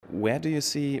Where do you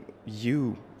see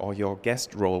you or your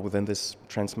guest role within this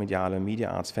Transmediale Media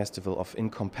Arts Festival of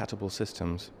Incompatible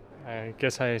Systems? I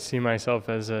guess I see myself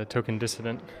as a token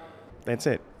dissident. That's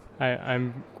it.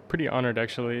 I'm pretty honored,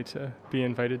 actually, to be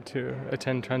invited to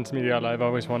attend Transmediale. I've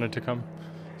always wanted to come.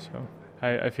 So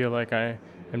I feel like I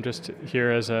am just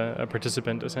here as a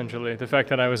participant, essentially. The fact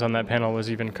that I was on that panel was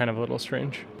even kind of a little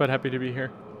strange, but happy to be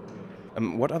here.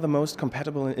 What are the most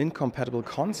compatible and incompatible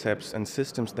concepts and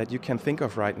systems that you can think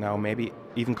of right now, maybe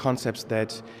even concepts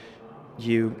that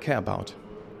you care about?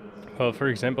 Well, for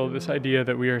example, this idea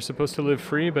that we are supposed to live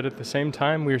free, but at the same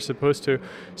time we are supposed to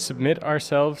submit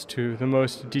ourselves to the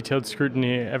most detailed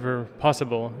scrutiny ever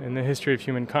possible in the history of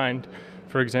humankind,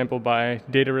 for example, by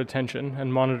data retention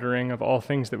and monitoring of all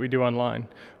things that we do online.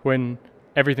 When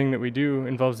everything that we do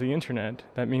involves the internet,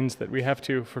 that means that we have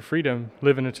to, for freedom,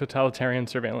 live in a totalitarian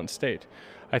surveillance state.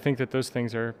 I think that those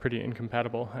things are pretty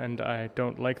incompatible, and I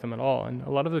don't like them at all. And a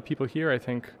lot of the people here, I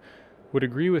think, would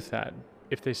agree with that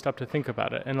if they stop to think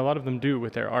about it. And a lot of them do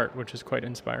with their art, which is quite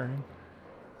inspiring.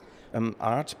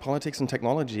 Art, politics, and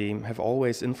technology have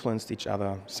always influenced each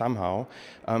other somehow.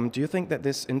 Do you think that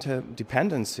this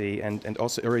interdependency and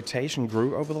also irritation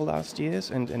grew over the last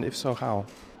years? And if so, how?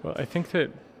 Well, I think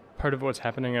that part of what's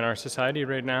happening in our society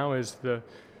right now is the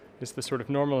sort of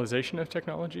normalization of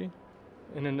technology.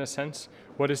 And in a sense,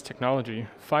 what is technology?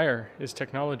 Fire is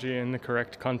technology in the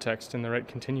correct context, in the right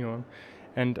continuum.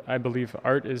 And I believe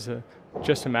art is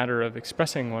just a matter of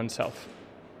expressing oneself.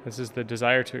 This is the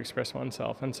desire to express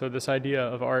oneself. And so this idea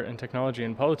of art and technology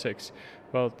and politics,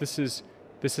 well, this is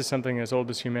something as old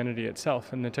as humanity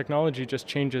itself. And the technology just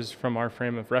changes from our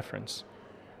frame of reference.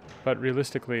 But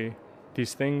realistically,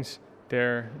 these things,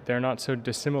 they're not so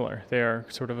dissimilar. They are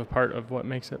sort of a part of what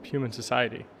makes up human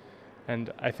society.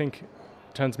 And I think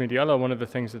Transmediale, one of the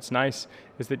things that's nice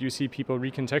is that you see people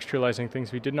recontextualizing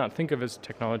things we did not think of as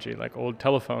technology, like old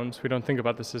telephones. We don't think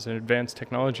about this as an advanced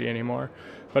technology anymore,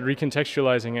 but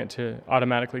recontextualizing it to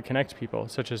automatically connect people,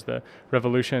 such as the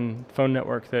Revolution phone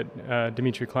network that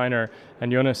Dimitri Kleiner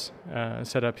and Jonas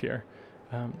set up here.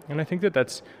 And I think that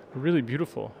that's really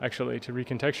beautiful, actually, to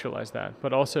recontextualize that,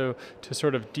 but also to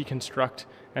sort of deconstruct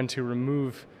and to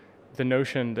remove the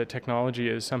notion that technology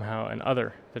is somehow an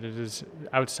other, that it is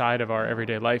outside of our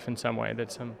everyday life in some way,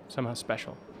 that's somehow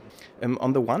special.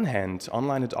 On the one hand,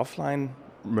 online and offline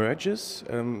merges.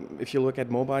 If you look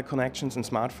at mobile connections and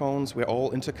smartphones, we're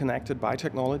all interconnected by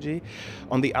technology.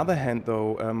 On the other hand,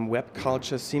 though, web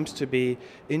culture seems to be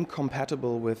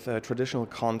incompatible with traditional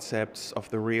concepts of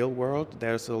the real world.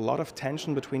 There's a lot of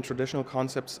tension between traditional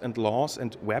concepts and laws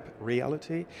and web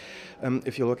reality.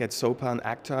 If you look at SOPA and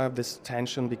ACTA, this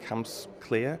tension becomes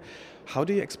clear. How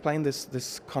do you explain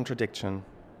this contradiction?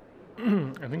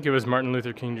 I think it was Martin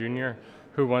Luther King Jr.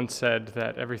 who once said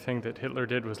that everything that Hitler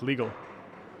did was legal.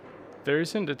 There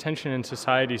isn't a tension in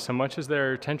society so much as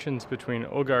there are tensions between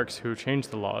oligarchs who change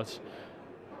the laws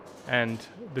and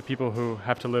the people who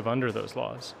have to live under those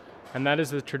laws. And that is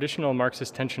the traditional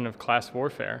Marxist tension of class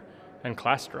warfare and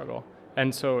class struggle.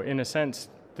 And so, in a sense,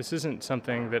 this isn't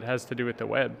something that has to do with the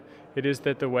web. It is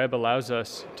that the web allows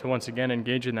us to once again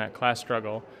engage in that class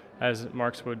struggle, as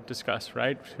Marx would discuss,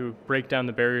 right? To break down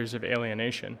the barriers of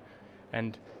alienation.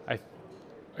 And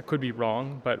I could be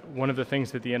wrong, but one of the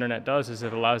things that the internet does is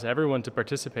it allows everyone to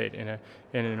participate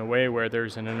in a way where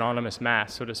there's an anonymous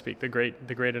mass, so to speak, the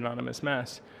great anonymous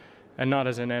mass, and not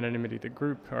as an anonymity the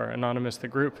group or anonymous the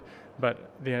group,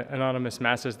 but the anonymous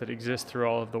masses that exist through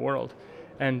all of the world.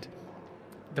 And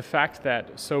the fact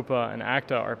that SOPA and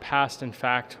ACTA are passed in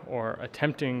fact or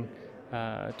attempting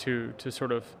to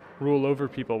sort of rule over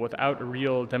people without a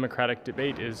real democratic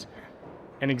debate is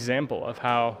an example of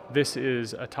how this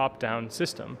is a top-down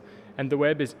system. And the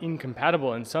web is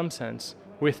incompatible in some sense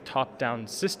with top-down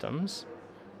systems,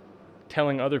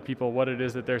 telling other people what it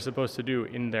is that they're supposed to do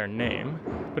in their name.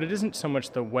 But it isn't so much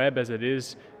the web as it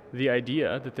is the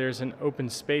idea that there's an open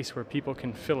space where people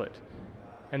can fill it.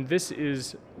 And this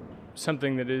is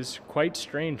something that is quite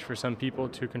strange for some people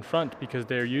to confront because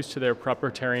they're used to their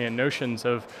proprietarian notions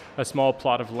of a small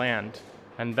plot of land.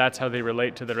 And that's how they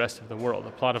relate to the rest of the world,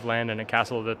 a plot of land and a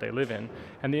castle that they live in.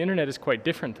 And the internet is quite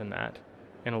different than that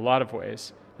in a lot of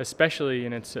ways, especially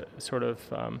in its sort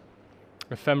of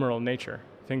ephemeral nature.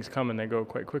 Things come and they go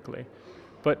quite quickly.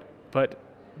 But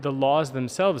the laws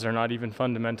themselves are not even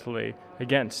fundamentally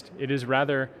against. It is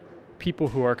rather people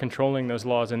who are controlling those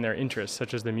laws in their interests,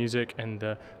 such as the music and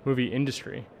the movie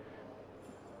industry.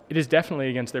 It is definitely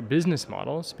against their business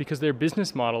models because their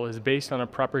business model is based on a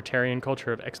proprietarian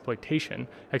culture of exploitation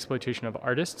of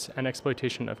artists and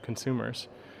exploitation of consumers.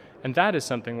 And that is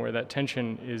something where that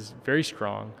tension is very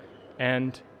strong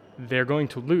and they're going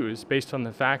to lose based on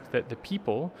the fact that the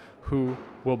people who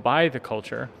will buy the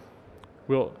culture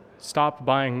will stop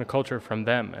buying the culture from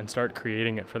them and start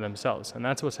creating it for themselves. And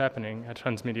that's what's happening at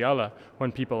Transmediale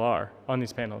when people are on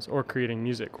these panels or creating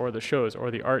music or the shows or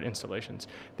the art installations.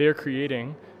 They are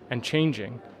creating and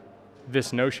changing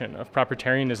this notion of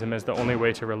proprietarianism as the only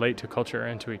way to relate to culture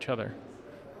and to each other.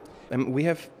 We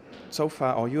have so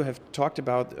far, or you have talked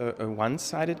about a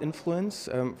one-sided influence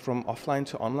from offline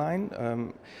to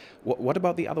online. What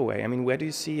about the other way? I mean, where do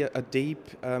you see a deep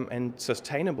and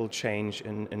sustainable change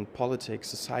in politics,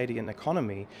 society, and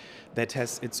economy that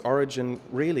has its origin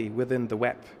really within the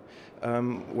web?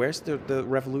 Where's the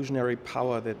revolutionary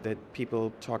power that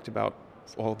people talked about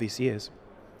all these years?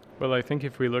 Well, I think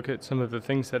if we look at some of the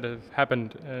things that have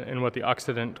happened in what the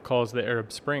Occident calls the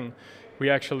Arab Spring, we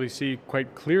actually see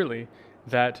quite clearly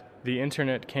that the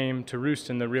internet came to roost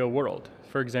in the real world.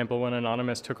 For example, when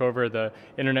Anonymous took over the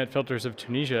internet filters of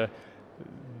Tunisia,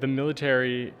 the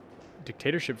military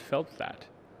dictatorship felt that,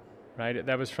 right?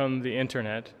 That was from the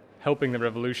internet helping the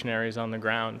revolutionaries on the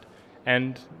ground.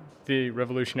 And the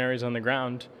revolutionaries on the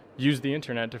ground used the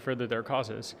internet to further their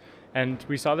causes. And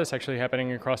we saw this actually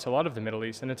happening across a lot of the Middle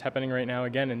East, and it's happening right now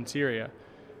again in Syria.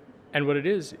 And what it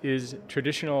is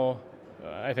traditional,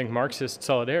 I think, Marxist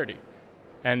solidarity.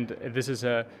 And this is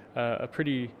a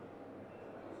pretty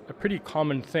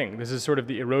common thing. This is sort of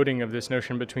the eroding of this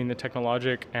notion between the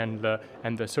technologic and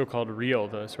the so-called real,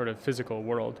 the sort of physical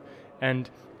world. And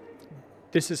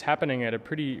this is happening at a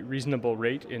pretty reasonable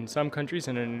rate in some countries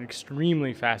and at an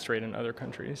extremely fast rate in other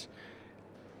countries.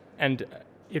 And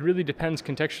it really depends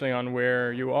contextually on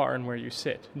where you are and where you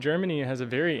sit. Germany has a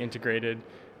very integrated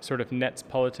sort of nets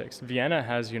politics. Vienna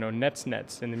has, nets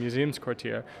in the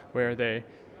Museumsquartier, where they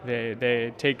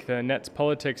take the nets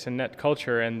politics and net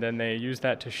culture, and then they use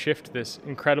that to shift this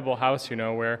incredible house,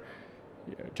 where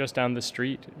just down the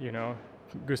street,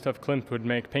 Gustav Klimt would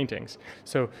make paintings.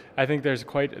 So I think there's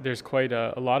quite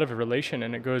a lot of a relation,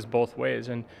 and it goes both ways.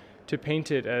 And to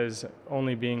paint it as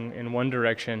only being in one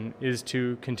direction is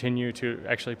to continue to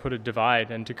actually put a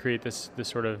divide and to create this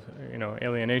sort of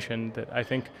alienation that I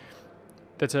think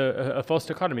that's a false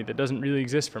dichotomy that doesn't really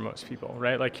exist for most people,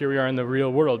 right? Like here we are in the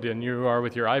real world and you are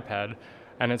with your iPad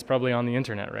and it's probably on the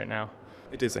internet right now.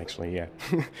 It is actually, yeah.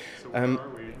 So where are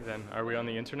we then? Are we on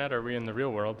the internet or are we in the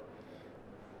real world?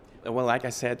 Well, like I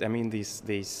said, I mean,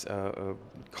 these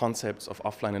concepts of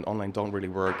offline and online don't really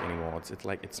work anymore.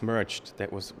 It's merged.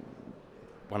 That was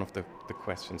one of the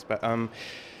questions. But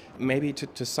maybe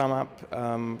to sum up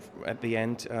at the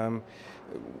end,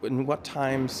 in what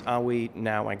times are we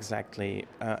now exactly,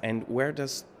 and where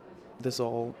does this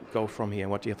all go from here?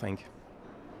 What do you think?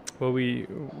 Well, we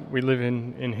live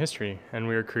in history, and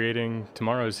we are creating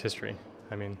tomorrow's history.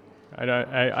 I mean,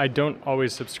 I don't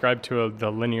always subscribe to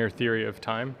the linear theory of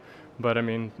time, but I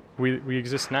mean, we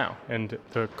exist now, and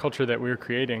the culture that we're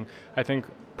creating, I think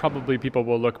probably people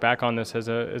will look back on this as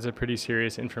a pretty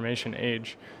serious information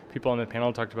age. People on the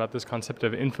panel talked about this concept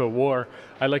of info war.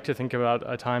 I like to think about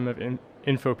a time of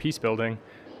info peace building.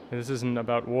 This isn't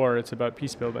about war, it's about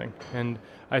peace building. And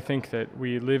I think that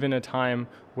we live in a time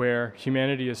where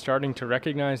humanity is starting to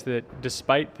recognize that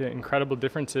despite the incredible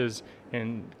differences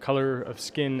in color of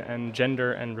skin and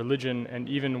gender and religion and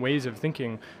even ways of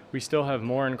thinking, we still have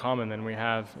more in common than we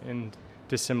have in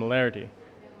dissimilarity.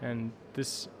 And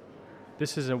this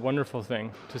is a wonderful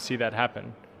thing to see that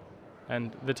happen.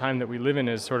 And the time that we live in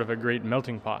is sort of a great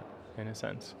melting pot, in a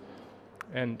sense.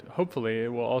 And hopefully it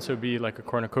will also be like a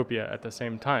cornucopia at the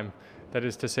same time. That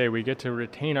is to say, we get to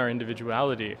retain our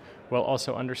individuality while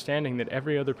also understanding that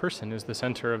every other person is the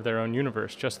center of their own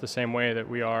universe, just the same way that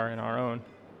we are in our own.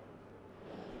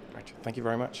 Right. Thank you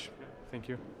very much. Thank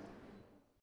you.